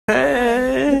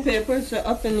zippers are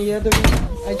up in the other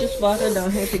room. I just brought her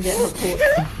down here to get her coat.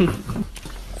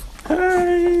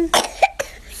 Hi.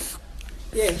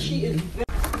 Yeah, she is.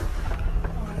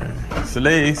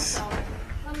 Celeste.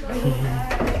 Who's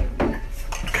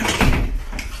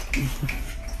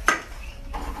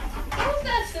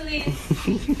that, Celeste?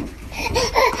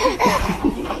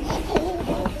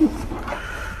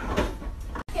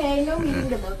 Okay, no meeting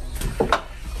the book.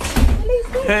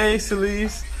 Hey,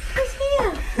 Celeste. Who's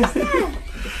here? Who's that?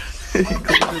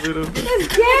 Let's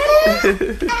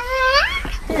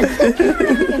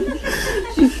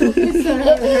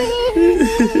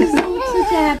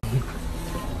get it.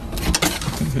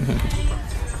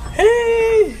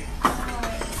 Hey.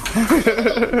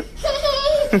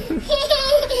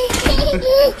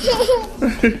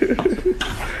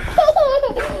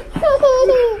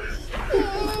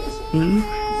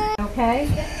 Okay.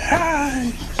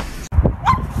 Hi.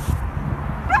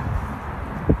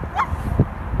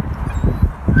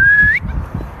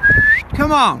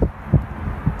 Come on.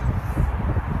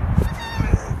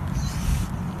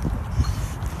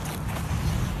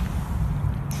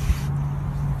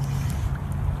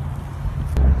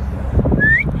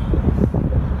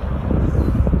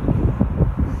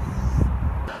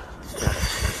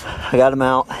 I got him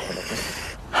out.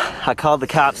 I called the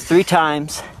cops 3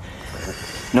 times.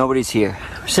 Nobody's here.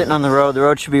 We're sitting on the road. The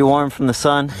road should be warm from the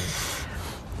sun.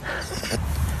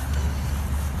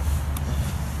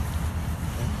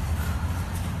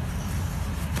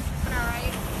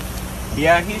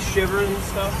 Yeah, he's shivering and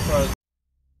stuff, but...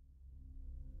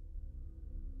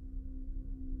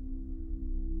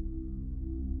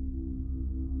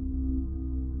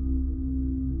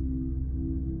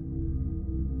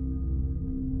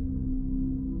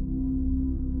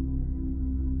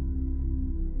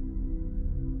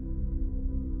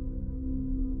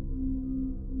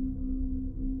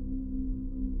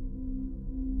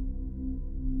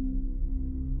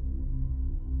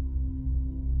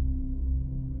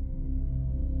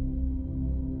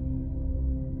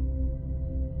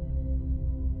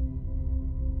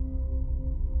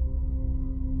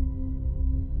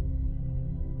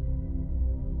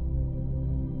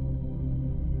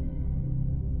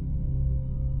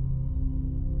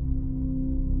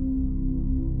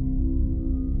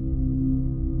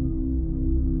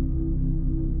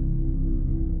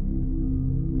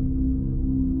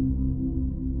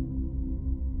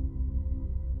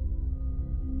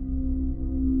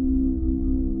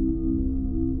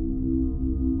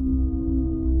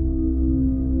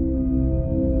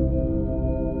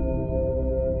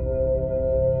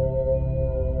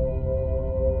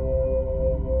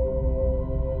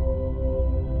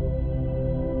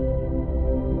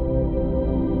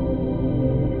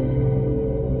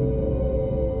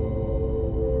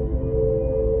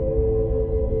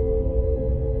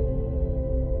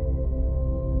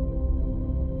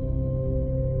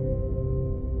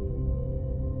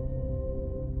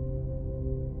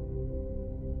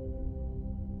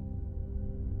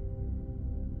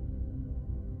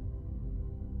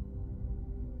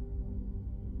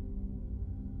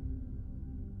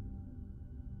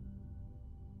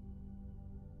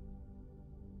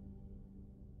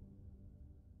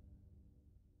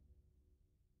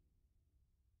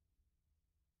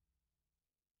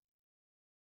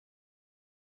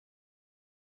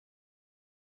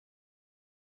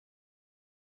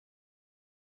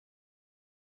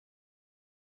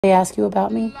 They ask you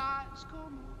about me,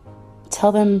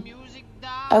 tell them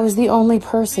I was the only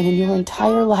person in your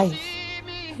entire life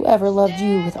who ever loved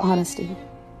you with honesty.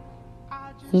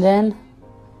 And then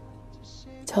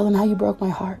tell them how you broke my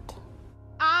heart.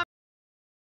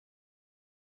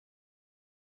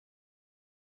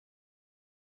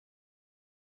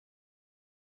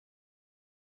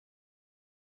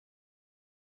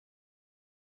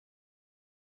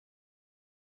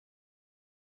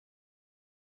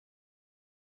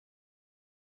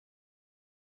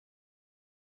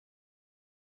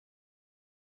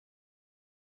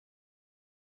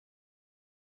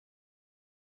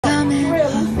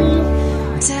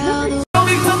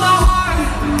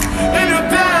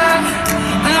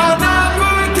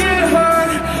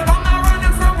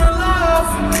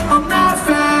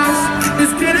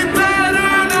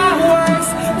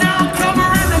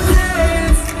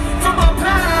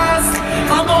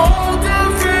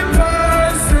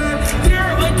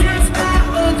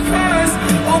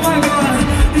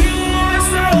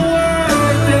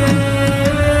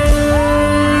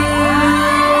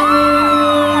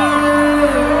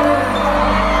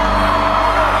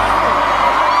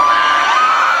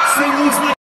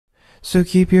 So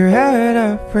keep your head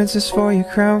up up, princess, for your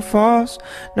crown falls.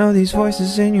 Know these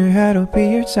voices in your head will be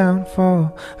your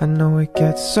downfall. I know it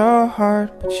gets so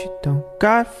hard, but you don't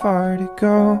got far to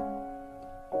go.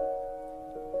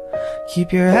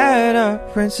 Keep your head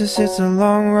up, princess, it's a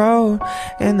long road,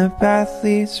 and the path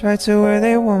leads right to where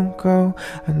they won't go.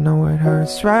 I know it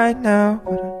hurts right now,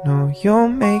 but I know you'll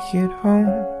make it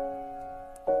home.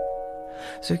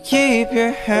 So keep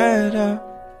your head up.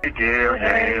 Dear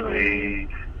Haley,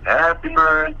 happy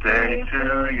birthday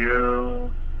to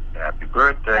you. Happy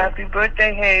birthday. Happy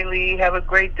birthday, Haley. Have a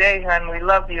great day, hon. We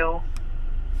love you.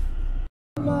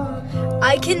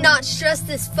 I cannot stress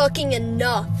this fucking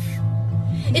enough.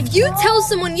 If you tell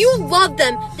someone you love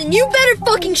them, then you better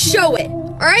fucking show it,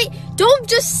 alright? Don't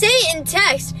just say it in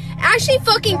text. Actually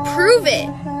fucking prove it.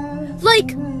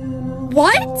 Like,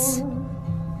 what?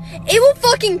 It will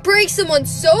fucking break someone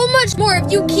so much more if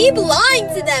you keep lying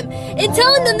to them and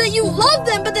telling them that you love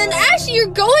them, but then actually you're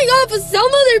going off with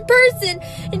some other person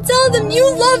and telling them you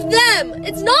love them.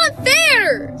 It's not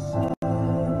fair.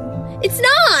 It's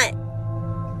not.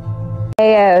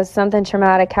 Hey, something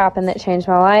traumatic happened that changed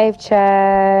my life.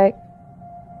 Check.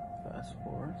 Fast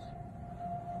forward.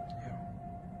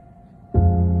 Yeah.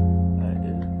 I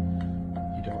did.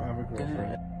 You don't have a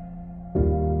girlfriend.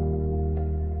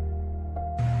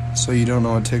 So you don't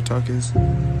know what TikTok is?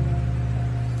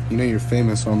 You know you're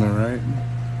famous on there, right?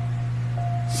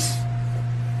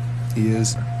 He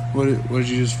is. What did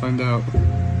you just find out?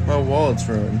 My wallet's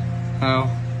ruined. How?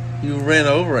 You ran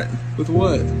over it. With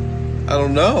what? I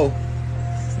don't know.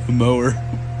 A mower.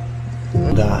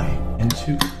 Die. And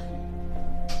shoot.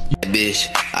 Bitch,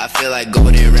 I feel like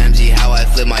Gordon Ramsay, how I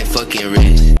flip my fucking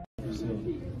wrist.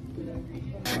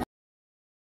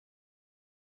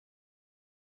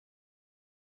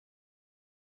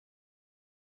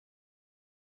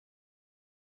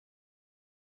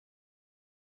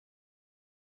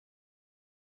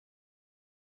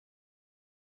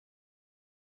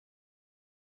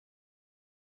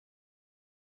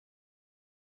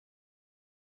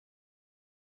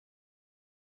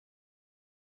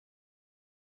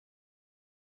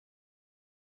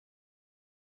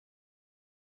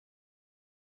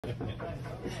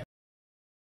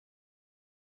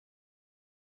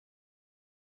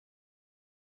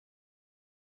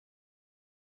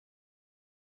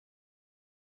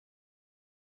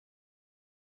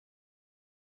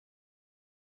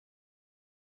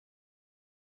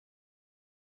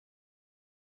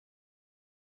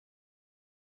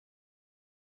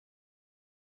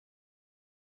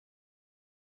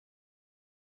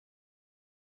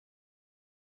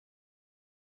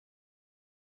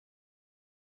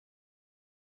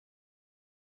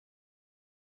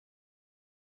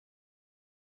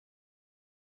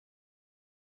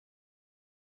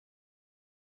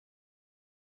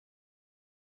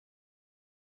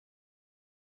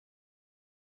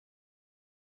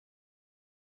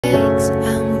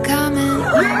 I'm coming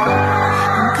home.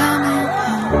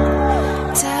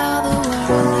 Tell the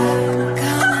world I'm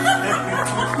coming.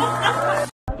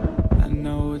 I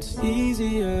know it's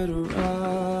easier to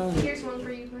run. Here's one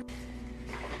for you.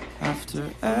 After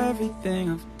everything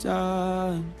I've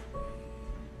done,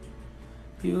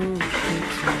 you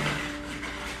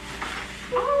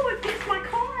Oh, it fits my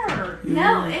car.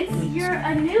 No, it's a new car.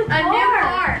 A new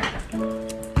car.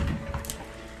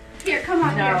 Here, come on.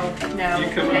 You come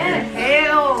up here.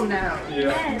 Hell no.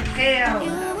 Yeah. Hell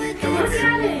no. You come up Look here.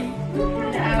 at it.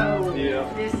 No.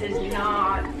 Yeah. This is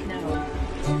not. No.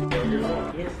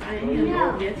 Yes, I am.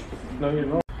 No. Yes. No, you're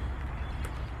not.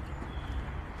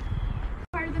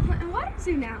 Part of the Clinton Water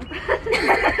Zoo now. It's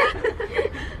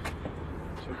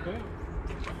okay.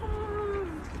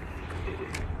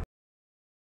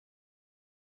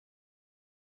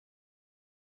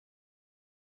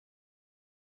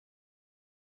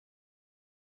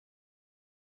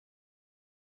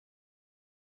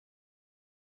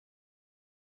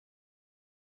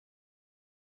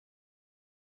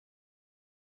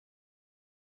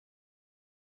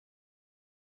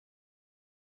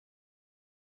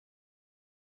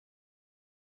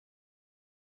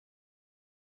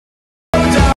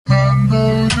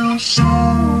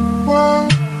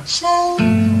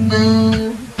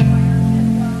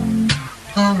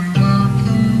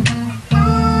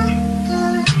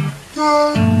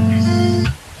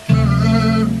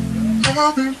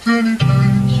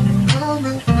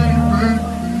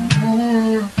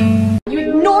 You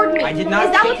ignored me. I did not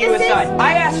Is that kick what you this aside. is?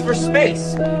 I asked for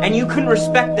space, and you couldn't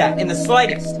respect that in the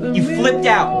slightest. You flipped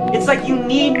out. It's like you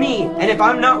need me, and if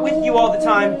I'm not with you all the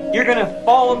time, you're gonna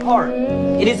fall apart.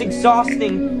 It is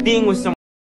exhausting being with someone.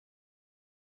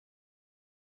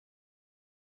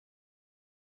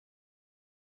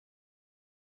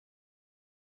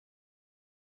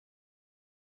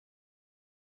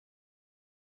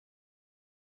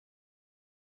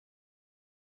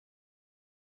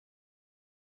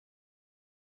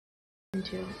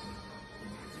 Too.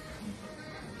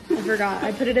 I forgot.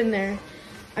 I put it in there.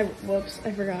 Whoops,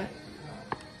 I forgot.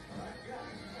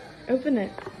 Open it.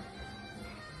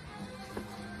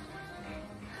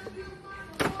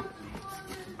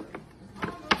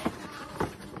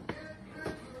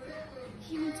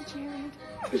 He went to Jared.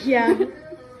 Yeah.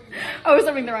 I was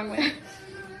something the wrong way.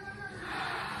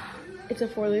 It's a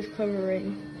 4-leaf clover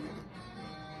ring.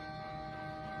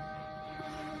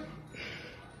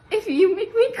 If you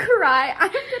make me cry,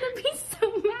 I'm gonna be so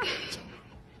mad.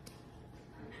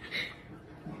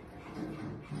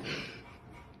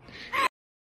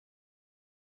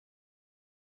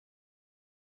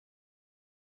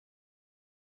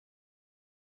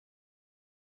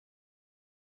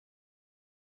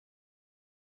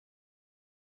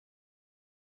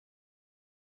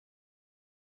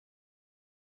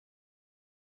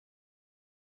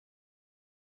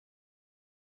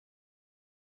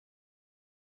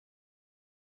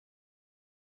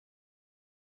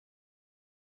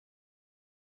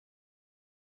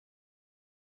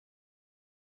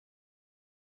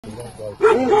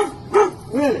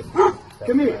 Willie,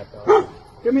 come here.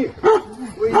 Come here.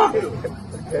 What are you doing?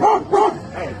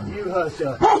 Hey, you hush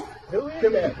up.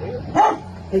 Come here.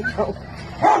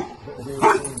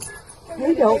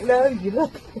 He don't know you.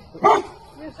 Look.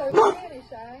 You're so skinny,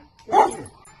 Shy. Come here.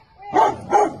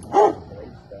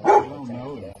 I don't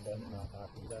know it.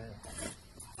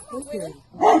 Okay.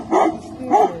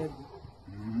 Good.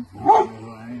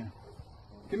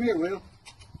 Come here, Will.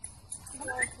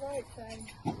 That's right, Shane.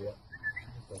 Yeah.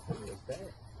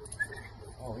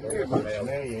 Oh, here's my smell.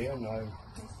 Yeah, I know.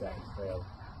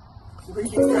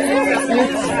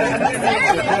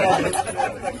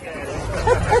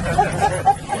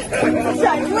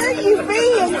 Shane, where you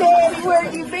been, Daddy? Where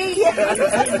you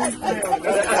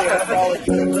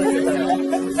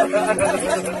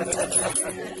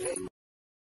been?